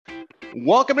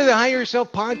Welcome to the Hire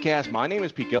Yourself podcast. My name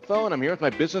is Pete Gilfo, and I'm here with my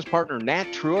business partner, Nat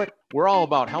Truitt. We're all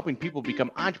about helping people become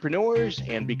entrepreneurs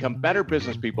and become better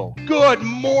business people. Good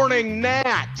morning,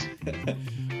 Nat.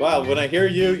 Wow, when I hear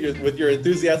you with your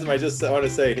enthusiasm, I just want to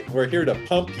say we're here to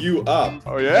pump you up.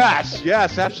 Oh, yes,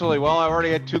 absolutely. Well, I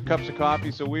already had 2 cups of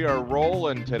coffee, so we are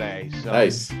rolling today. So,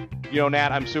 nice.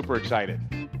 Nat, I'm super excited.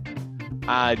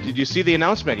 Did you see the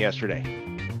announcement yesterday?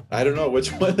 I don't know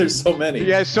which one. There's so many.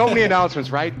 Yeah, so many announcements,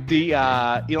 right? The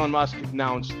Elon Musk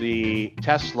announced the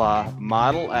Tesla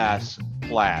Model S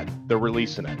Plaid. They're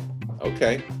releasing it.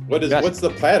 Okay. What's the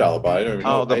Plaid all about? I don't even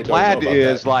know. The Plaid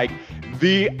is like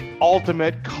the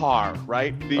ultimate car,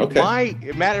 right?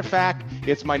 Matter of fact,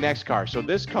 it's my next car. So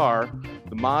this car,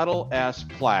 the Model S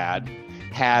Plaid,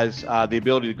 has the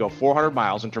ability to go 400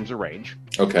 miles in terms of range.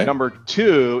 Okay. Number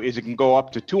 2 is it can go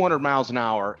up to 200 miles an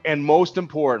hour. And most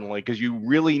importantly, because you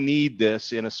really need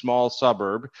this in a small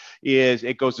suburb, is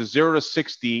it goes to 0 to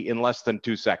 60 in less than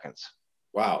 2 seconds.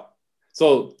 Wow.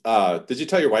 So did you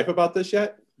tell your wife about this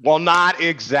yet? Well, not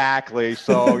exactly.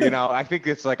 So, I think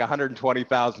it's like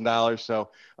 $120,000. So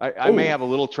I may have a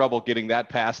little trouble getting that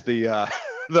past the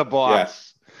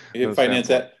boss. Yeah. You can finance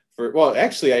that. Well,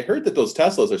 actually, I heard that those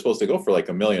Teslas are supposed to go for like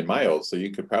 1 million miles, so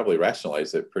you could probably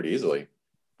rationalize it pretty easily.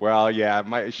 Well,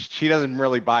 yeah, she doesn't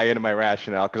really buy into my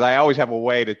rationale because I always have a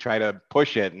way to try to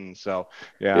push it, and so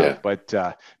yeah. But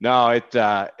no,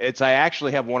 it's I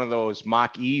actually have one of those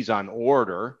Mach-E's on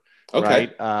order.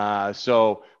 Okay. Right.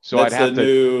 So that's I'd have the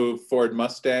new Ford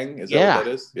Mustang. Is that what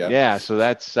that is? Yeah. Yeah. So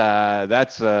that's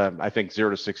I think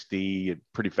 0 to 60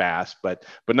 pretty fast, but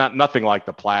nothing like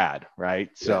the Plaid, right?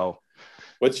 Yeah. So.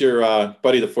 What's your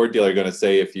buddy, the Ford dealer, going to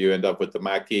say if you end up with the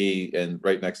Mach-E and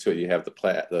right next to it you have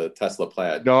the Tesla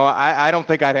Plaid? No, I don't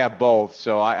think I'd have both.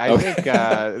 So I think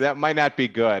that might not be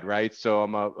good, right? So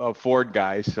I'm a Ford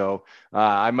guy, so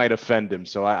I might offend him.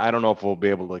 So I don't know if we'll be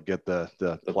able to get the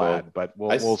Plaid, but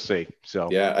we'll see. So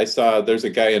yeah, I saw there's a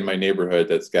guy in my neighborhood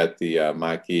that's got the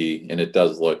Mach-E, and it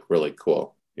does look really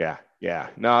cool. Yeah.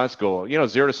 No, that's cool.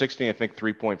 0 to 60, I think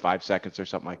 3.5 seconds or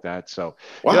something like that. So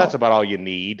that's about all you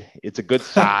need. It's a good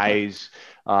size.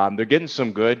 They're getting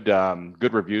some good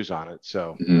reviews on it.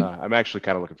 So I'm actually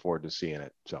kind of looking forward to seeing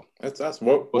it. So that's awesome.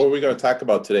 What are we going to talk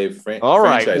about today? All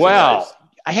right. Well,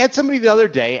 I had somebody the other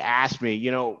day ask me,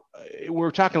 we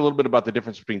were talking a little bit about the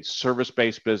difference between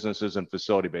service-based businesses and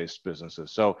facility-based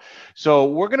businesses. So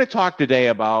we're going to talk today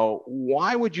about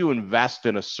why would you invest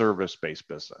in a service-based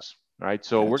business? Right.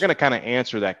 So we're going to kind of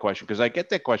answer that question because I get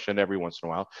that question every once in a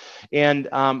while. And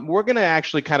we're going to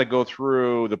actually kind of go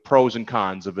through the pros and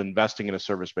cons of investing in a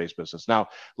service-based business. Now,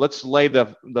 let's lay the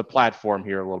platform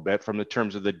here a little bit from the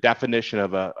terms of the definition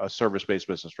of a service-based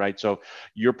business. Right. So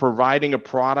you're providing a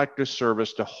product or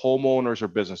service to homeowners or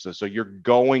businesses. So you're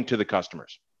going to the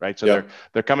customers. Right. So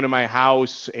they're coming to my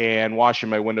house and washing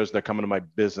my windows. They're coming to my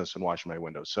business and washing my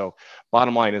windows. So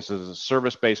bottom line is a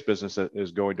service-based business that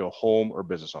is going to a home or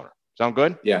business owner. Sound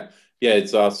good? Yeah.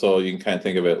 It's also, you can kind of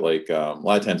think of it like a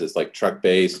lot of times it's like truck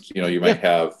based, you might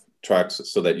have trucks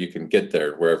so that you can get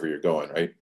there wherever you're going,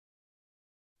 right?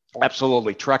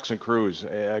 Absolutely. Trucks and crews,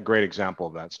 a great example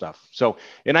of that stuff. So,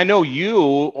 and I know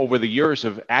you over the years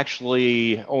have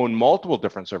actually owned multiple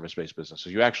different service-based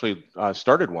businesses. You actually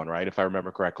started one, right? If I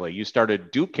remember correctly, you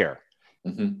started Do Care.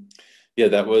 Mm-hmm. Yeah,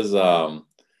 that was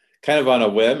kind of on a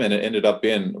whim, and it ended up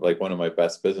being like one of my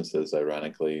best businesses,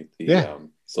 ironically.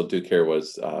 So Do Care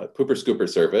was pooper scooper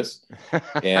service,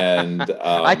 and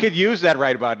I could use that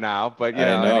right about now, but I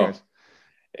know. Anyways.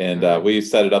 And we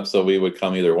set it up so we would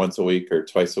come either once a week or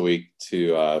twice a week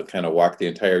to kind of walk the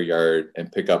entire yard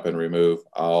and pick up and remove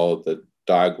all the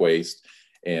dog waste.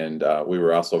 And we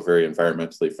were also very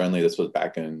environmentally friendly. This was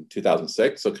back in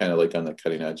 2006, so kind of like on the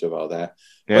cutting edge of all that.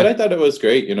 Yeah. But I thought it was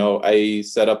great. I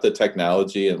set up the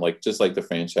technology and just like the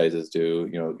franchises do,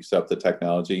 you set up the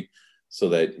technology so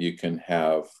that you can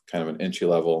have kind of an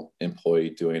entry-level employee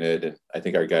doing it. And I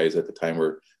think our guys at the time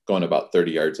were going about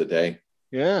 30 yards a day.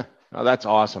 Yeah. Oh, that's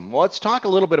awesome. Well, let's talk a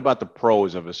little bit about the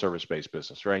pros of a service-based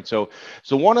business, right? So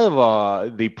one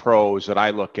of the pros that I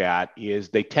look at is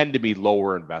they tend to be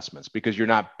lower investments because you're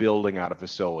not building out a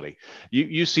facility.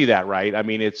 You see that, right? I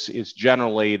mean, it's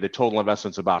generally the total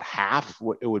investment's about half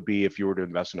what it would be if you were to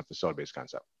invest in a facility-based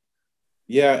concept.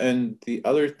 Yeah, and the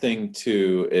other thing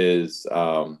too is,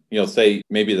 say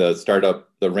maybe the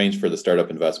range for the startup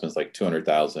investment is like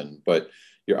 200,000, but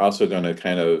you're also going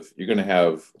to you're going to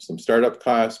have some startup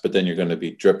costs, but then you're going to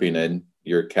be dripping in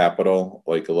your capital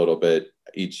like a little bit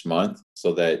each month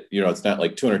so that, it's not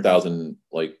like 200,000,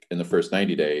 like in the first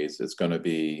 90 days, it's going to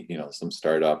be, some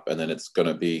startup, and then it's going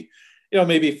to be,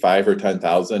 maybe 5 or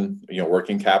 10,000,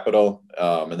 working capital.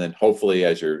 And then hopefully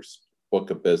as you're book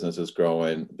of business is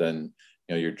growing, then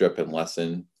you're dripping less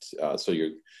in. So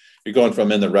you're going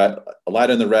from in the red, a lot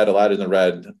in the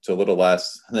red, to a little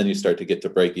less, and then you start to get to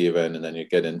break even, and then you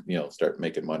get in, start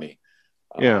making money.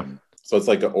 Yeah. So it's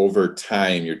like over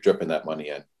time, you're dripping that money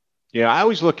in. Yeah, I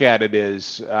always look at it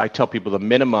as I tell people the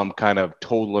minimum kind of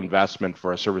total investment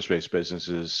for a service-based business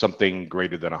is something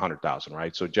greater than 100,000,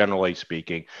 right? So generally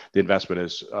speaking, the investment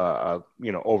is over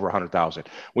 100,000.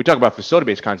 We talk about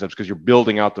facility-based concepts because you're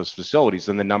building out those facilities,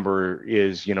 then the number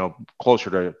is closer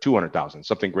to 200,000,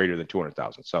 something greater than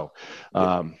 200,000. So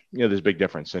there's a big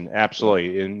difference, and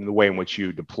absolutely in the way in which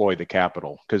you deploy the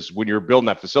capital, because when you're building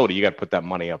that facility, you got to put that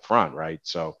money up front, right?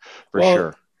 So for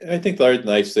sure. I think the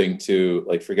nice thing too,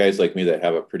 like for guys like me that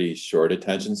have a pretty short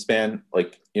attention span,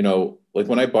 like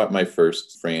when I bought my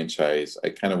first franchise, I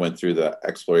kind of went through the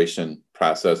exploration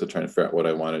process of trying to figure out what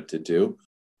I wanted to do.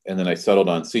 And then I settled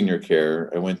on Senior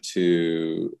Care. I went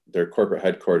to their corporate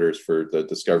headquarters for the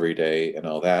Discovery Day and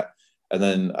all that. And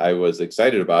then I was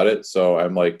excited about it. So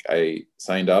I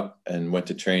signed up and went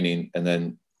to training, and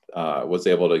then was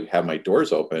able to have my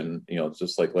doors open,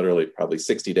 just like literally probably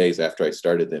 60 days after I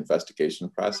started the investigation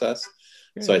process.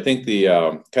 Yeah. So I think the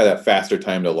kind of that faster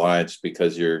time to launch,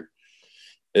 because you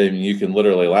can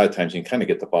literally, a lot of times you can kind of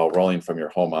get the ball rolling from your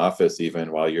home office,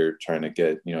 even while you're trying to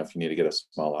get, if you need to get a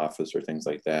small office or things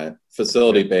like that.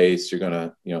 Facility based, you're going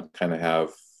to, kind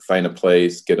of find a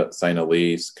place, sign a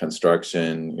lease,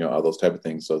 construction, all those type of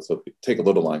things. So it'll take a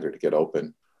little longer to get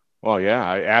open. Well, yeah,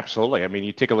 absolutely. I mean,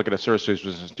 you take a look at a service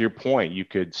business, to your point, you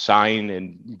could sign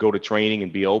and go to training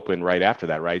and be open right after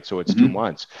that, right? So it's 2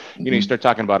 months. You start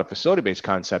talking about a facility-based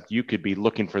concept, you could be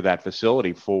looking for that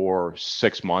facility for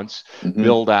 6 months,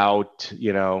 build out,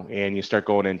 and you start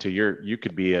going into you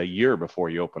could be a year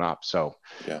before you open up. So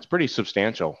it's pretty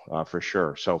substantial for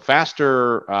sure. So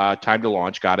faster time to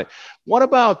launch, got it. What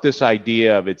about this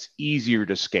idea of it's easier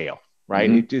to scale, right?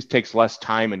 It just takes less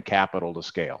time and capital to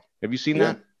scale. Have you seen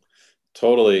that?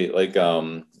 Totally. Like,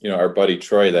 our buddy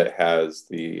Troy that has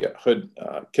the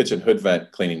kitchen hood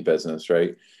vent cleaning business,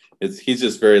 right? He's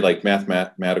just very like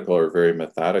mathematical or very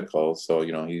methodical. So,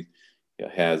 he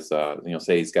has,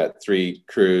 say he's got 3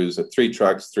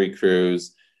 trucks, 3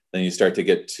 crews. Then you start to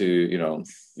get to,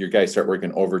 your guys start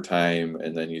working overtime,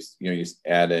 and then you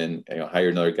add in, hire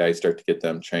another guy, start to get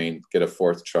them trained, get a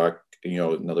 4th truck,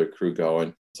 another crew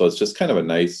going. So it's just kind of a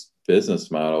nice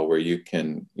business model where you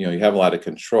can, you have a lot of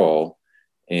control,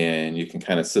 and you can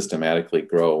kind of systematically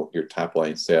grow your top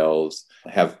line sales,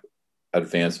 have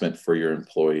advancement for your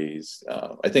employees.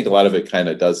 I think a lot of it kind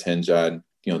of does hinge on,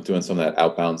 doing some of that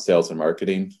outbound sales and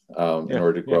marketing in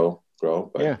order to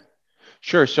grow. But. Yeah,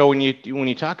 sure. So when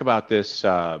you talk about this,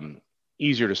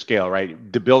 easier to scale,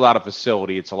 right? To build out a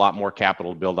facility, it's a lot more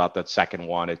capital to build out that second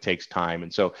one. It takes time.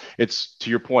 And so it's, to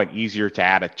your point, easier to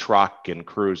add a truck and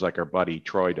crews like our buddy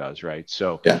Troy does, right?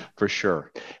 So for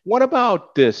sure. What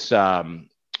about this,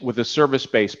 with a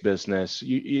service-based business,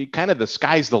 you kind of, the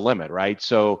sky's the limit, right?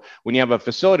 So when you have a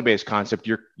facility-based concept,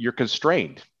 you're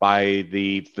constrained by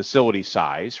the facility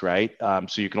size, right?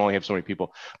 So you can only have so many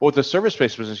people. But with a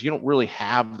service-based business, you don't really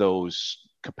have those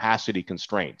capacity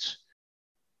constraints.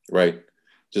 Right.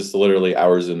 Just literally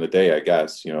hours in the day, I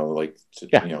guess,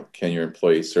 can your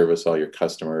employees service all your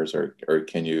customers, or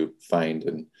can you find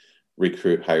and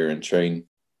recruit, hire, and train,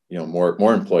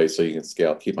 more employees so you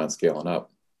can keep on scaling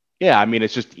up? Yeah, I mean,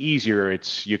 it's just easier.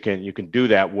 You can do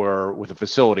that where with a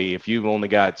facility, if you've only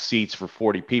got seats for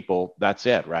 40 people, that's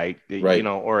it, right? Right.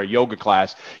 Or a yoga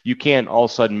class, you can't all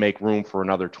of a sudden make room for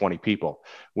another 20 people.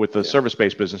 With a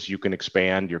service-based business, you can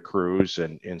expand your crews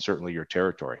and certainly your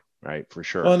territory, right? For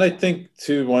sure. Well, and I think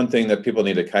too, one thing that people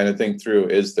need to kind of think through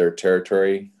is their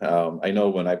territory. I know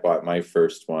when I bought my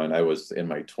first one, I was in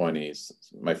my 20s,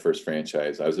 my first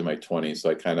franchise, I was in my 20s. So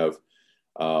I kind of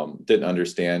didn't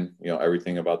understand,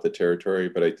 everything about the territory,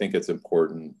 but I think it's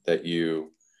important that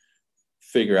you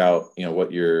figure out,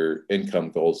 what your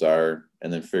income goals are,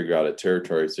 and then figure out a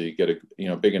territory so you get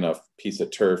a, big enough piece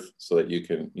of turf so that you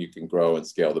can grow and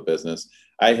scale the business.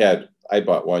 I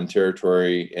bought one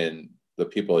territory, and the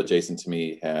people adjacent to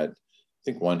me I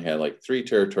think one had like 3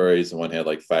 territories and one had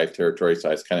like 5 territories. So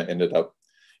I just kind of ended up,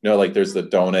 like there's the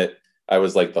donut. I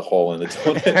was like the hole in the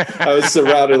donut. I was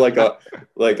surrounded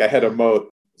like I had a moat.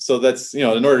 So that's,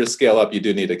 in order to scale up, you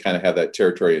do need to kind of have that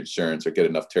territory insurance or get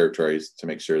enough territories to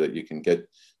make sure that you can get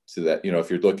to that. If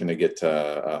you're looking to get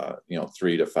to,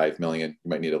 3 to 5 million, you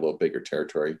might need a little bigger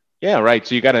territory. Yeah, right.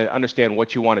 So you got to understand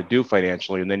what you want to do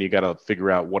financially, and then you got to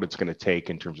figure out what it's going to take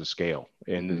in terms of scale.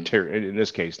 Mm-hmm. In this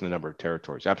case, the number of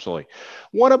territories. Absolutely.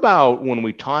 What about when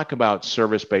we talk about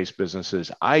service-based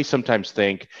businesses? I sometimes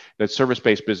think that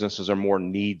service-based businesses are more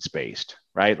needs-based,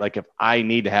 right? Like if I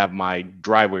need to have my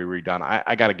driveway redone,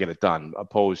 I got to get it done.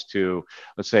 Opposed to,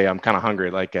 let's say, I'm kind of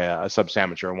hungry, like a sub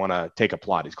sandwicher, I want to take a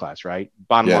Pilates class, right?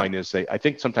 Bottom Yeah. line is, I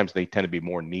think sometimes they tend to be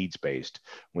more needs-based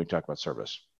when we talk about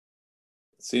service.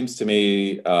 Seems to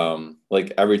me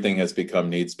like everything has become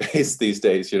needs based these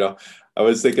days. I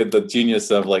was thinking the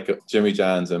genius of like Jimmy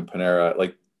John's and Panera.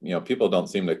 Like, people don't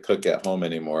seem to cook at home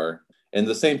anymore. And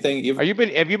the same thing, even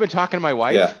Have you been talking to my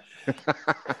yeah, wife?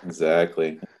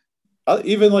 exactly.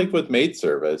 Even like with maid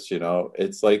service,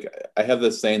 it's like I have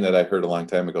this saying that I heard a long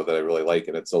time ago that I really like,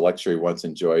 and it's a luxury once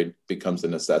enjoyed becomes a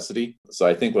necessity. So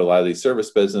I think with a lot of these service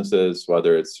businesses,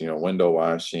 whether it's window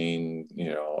washing,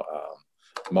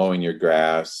 mowing your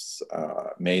grass,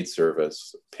 maid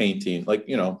service, painting, like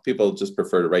people just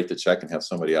prefer to write the check and have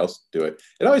somebody else do it.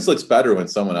 It always looks better when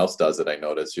someone else does it. I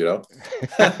notice,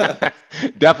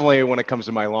 Definitely when it comes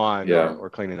to my lawn Yeah. or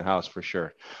cleaning the house for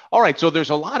sure. All right. So there's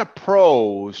a lot of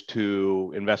pros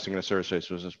to investing in a service-based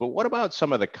business, but what about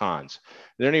some of the cons?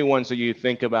 Are there any ones that you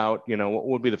think about? What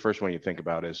would be the first one you think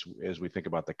about as we think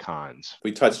about the cons?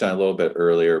 We touched on it a little bit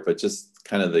earlier, but just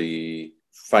kind of the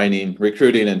finding,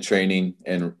 recruiting and training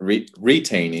and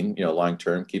retaining, long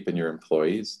term, keeping your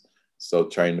employees. So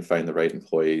trying to find the right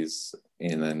employees,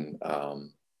 and then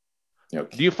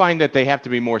do you find that they have to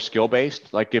be more skill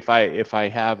based? Like if I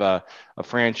have a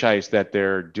franchise that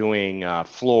they're doing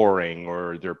flooring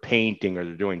or they're painting or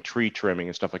they're doing tree trimming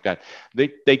and stuff like that,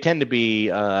 they tend to be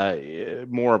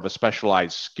more of a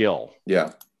specialized skill.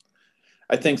 Yeah,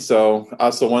 I think so.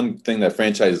 Also, one thing that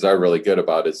franchises are really good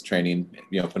about is training,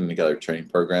 putting together training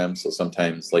programs. So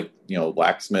sometimes like,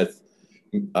 blacksmith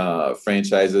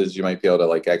franchises, you might be able to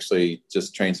like actually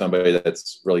just train somebody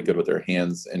that's really good with their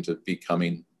hands into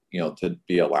becoming, to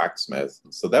be a locksmith.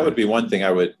 So that would be one thing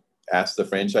I would ask the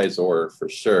franchisor for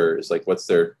sure is like, what's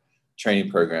their training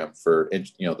program for,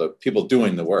 the people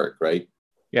doing the work, right?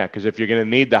 Yeah, because if you're going to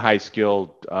need the highly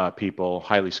skilled people,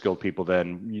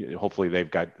 then hopefully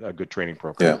they've got a good training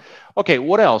program. Yeah. Okay,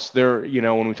 what else?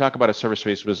 When we talk about a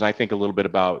service-based business, I think a little bit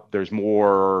about there's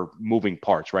more moving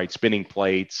parts, right? Spinning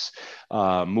plates,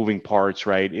 moving parts,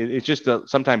 right? It's just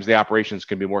sometimes the operations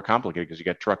can be more complicated because you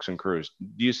got trucks and crews.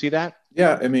 Do you see that?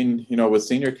 Yeah, I mean, with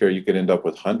senior care, you could end up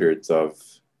with hundreds of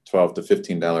 $12 to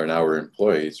 $15 an hour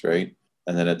employees, right?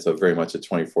 And then it's very much a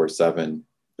 24/7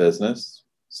 business.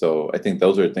 So I think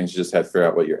those are things you just have to figure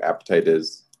out what your appetite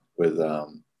is with,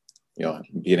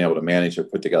 being able to manage or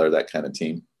put together that kind of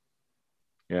team.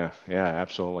 Yeah,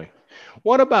 absolutely.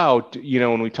 What about,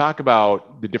 when we talk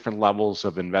about the different levels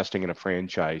of investing in a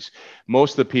franchise,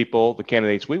 most of the people, the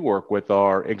candidates we work with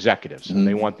are executives and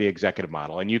they want the executive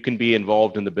model. And you can be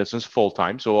involved in the business full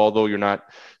time. So although you're not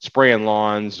spraying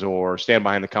lawns or stand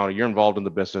behind the counter, you're involved in the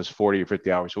business 40 or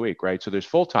 50 hours a week, right? So there's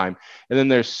full time. And then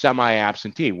there's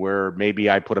semi-absentee where maybe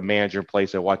I put a manager in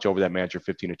place that watch over that manager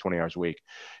 15 to 20 hours a week.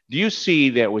 Do you see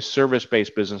that with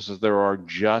service-based businesses, there are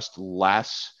just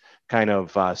less kind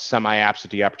of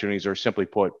semi-absentee opportunities, or simply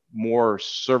put, more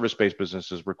service-based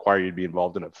businesses require you to be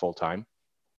involved in it full time?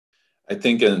 I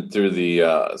think through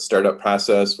the startup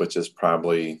process, which is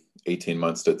probably 18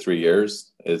 months to 3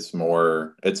 years, it's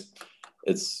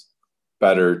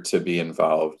better to be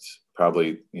involved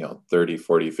probably 30,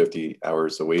 40, 50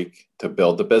 hours a week to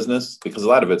build the business, because a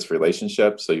lot of it's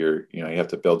relationships. So you have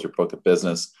to build your book of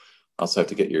business, also have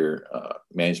to get your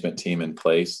management team in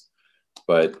place.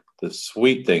 But the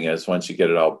sweet thing is once you get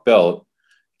it all built,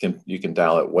 you can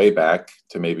dial it way back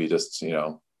to maybe just,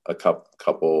 a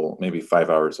couple, maybe 5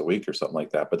 hours a week or something like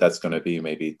that. But that's going to be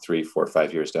maybe 3, 4,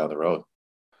 5 years down the road.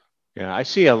 Yeah, I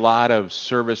see a lot of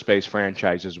service-based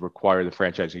franchises require the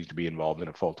franchisees to be involved in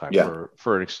it full time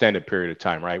for an extended period of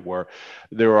time, right? Where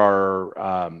there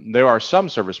are some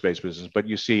service-based businesses, but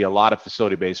you see a lot of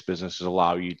facility-based businesses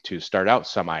allow you to start out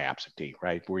semi-absentee,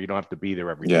 right? Where you don't have to be there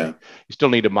every day. You still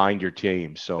need to mind your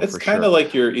team. So it's kind of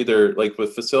like you're either like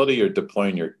with facility, you're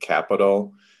deploying your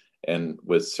capital, and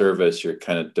with service, you're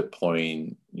kind of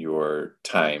deploying your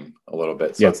time a little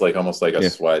bit. So it's like almost like a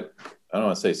sweat. I don't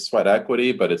want to say sweat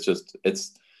equity, but a service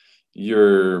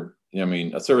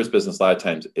business a lot of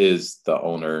times is the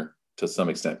owner to some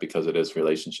extent because it is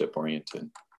relationship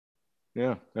oriented.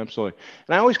 Yeah, absolutely.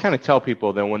 And I always kind of tell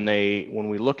people that when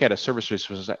we look at a service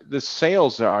business, the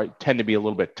sales tend to be a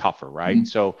little bit tougher, right? Mm-hmm.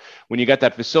 So when you got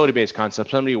that facility-based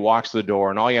concept, somebody walks through the door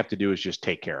and all you have to do is just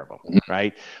take care of them, Mm-hmm.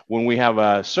 right? When we have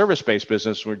a service-based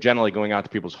business, we're generally going out to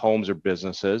people's homes or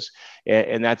businesses,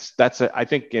 and I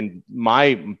think, in my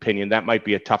opinion, that might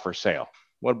be a tougher sale.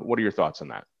 What are your thoughts on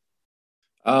that?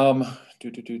 Um,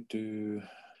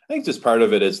 I think just part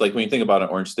of it is like when you think about an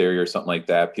Orange Theory or something like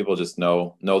that, people just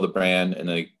know the brand, and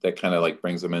that kind of like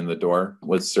brings them in the door.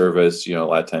 With service, a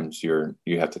lot of times you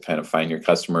have to kind of find your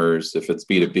customers. If it's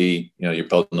B2B, you're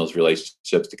building those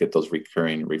relationships to get those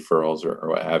recurring referrals or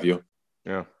what have you.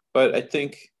 Yeah. But I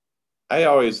think I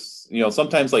always,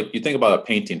 sometimes like you think about a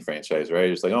painting franchise, right?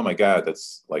 It's like, oh my God,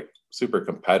 that's like super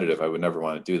competitive. I would never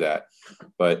want to do that.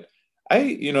 But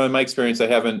in my experience, I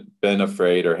haven't been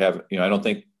afraid I don't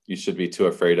think you should be too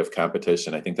afraid of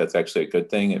competition. I think that's actually a good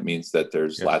thing. It means that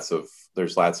there's lots of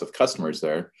customers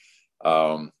there.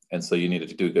 And so you need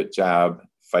to do a good job,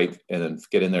 fight, and then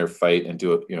get in there, fight, and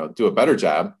do a better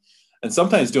job. And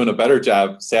sometimes doing a better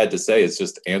job, sad to say, is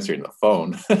just answering the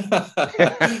phone.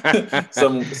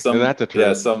 Some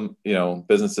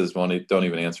businesses don't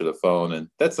even answer the phone, and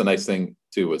that's the nice thing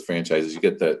too with franchises.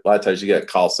 A lot of times you get a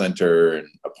call center and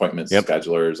appointment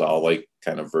schedulers all like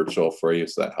kind of virtual for you,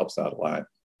 so that helps out a lot.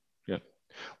 Yeah.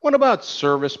 What about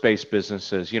service-based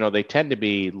businesses? They tend to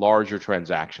be larger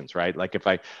transactions, right? Like if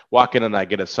I walk in and I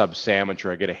get a sub sandwich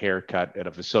or I get a haircut at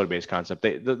a facility-based concept,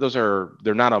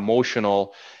 they're not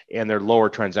emotional and they're lower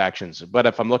transactions. But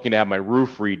if I'm looking to have my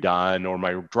roof redone or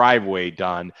my driveway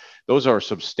done, those are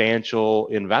substantial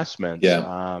investments.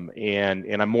 Yeah.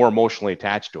 And I'm more emotionally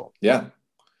attached to them. Yeah.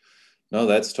 No,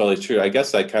 that's totally true. I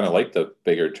guess I kind of like the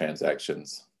bigger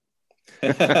transactions.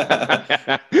 Of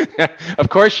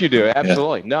course you do.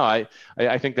 Absolutely. Yeah. No,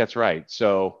 I think that's right.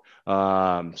 So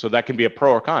that can be a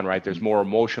pro or con, right? There's more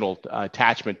emotional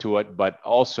attachment to it, but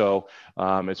also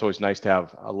it's always nice to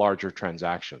have larger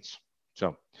transactions.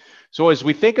 So as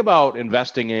we think about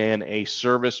investing in a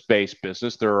service-based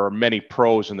business, there are many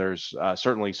pros and there's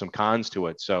certainly some cons to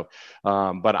it. So,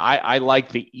 but I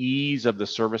like the ease of the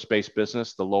service-based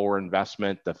business, the lower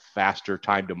investment, the faster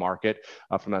time to market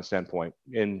from that standpoint.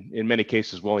 In many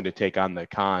cases, willing to take on the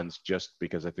cons just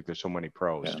because I think there's so many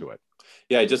pros to it.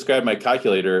 Yeah, I just grabbed my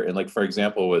calculator, and like, for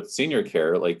example, with senior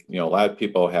care, like, a lot of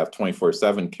people have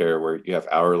 24/7 care where you have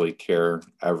hourly care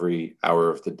every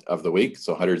hour of the week.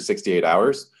 So 168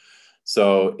 hours.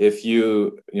 So if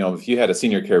you had a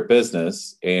senior care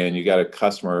business and you got a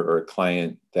customer or a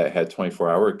client that had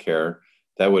 24-hour care,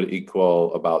 that would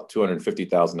equal about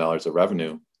 $250,000 of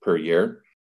revenue per year.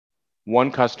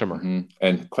 One customer. Mm-hmm.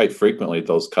 And quite frequently,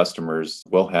 those customers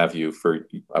will have you for,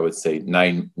 I would say,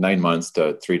 9 months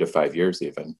to 3 to 5 years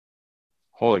even.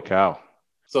 Holy cow.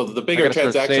 So the bigger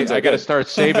transactions, I got to start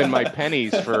saving my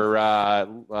pennies for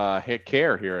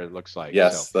care here, it looks like.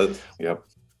 Yes. Yep.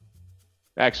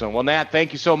 Excellent. Well, Nat,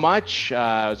 thank you so much. It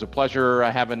was a pleasure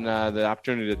having the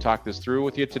opportunity to talk this through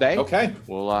with you today. Okay.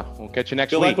 We'll catch you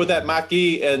next week. Good luck with that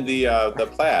Mach-E and the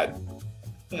plaid.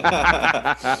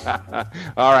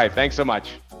 All right. Thanks so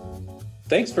much.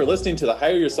 Thanks for listening to the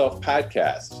Hire Yourself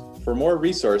podcast. For more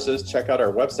resources, check out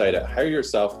our website at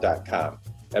hireyourself.com.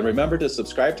 And remember to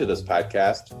subscribe to this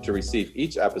podcast to receive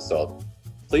each episode.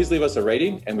 Please leave us a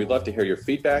rating, and we'd love to hear your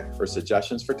feedback or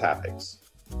suggestions for topics.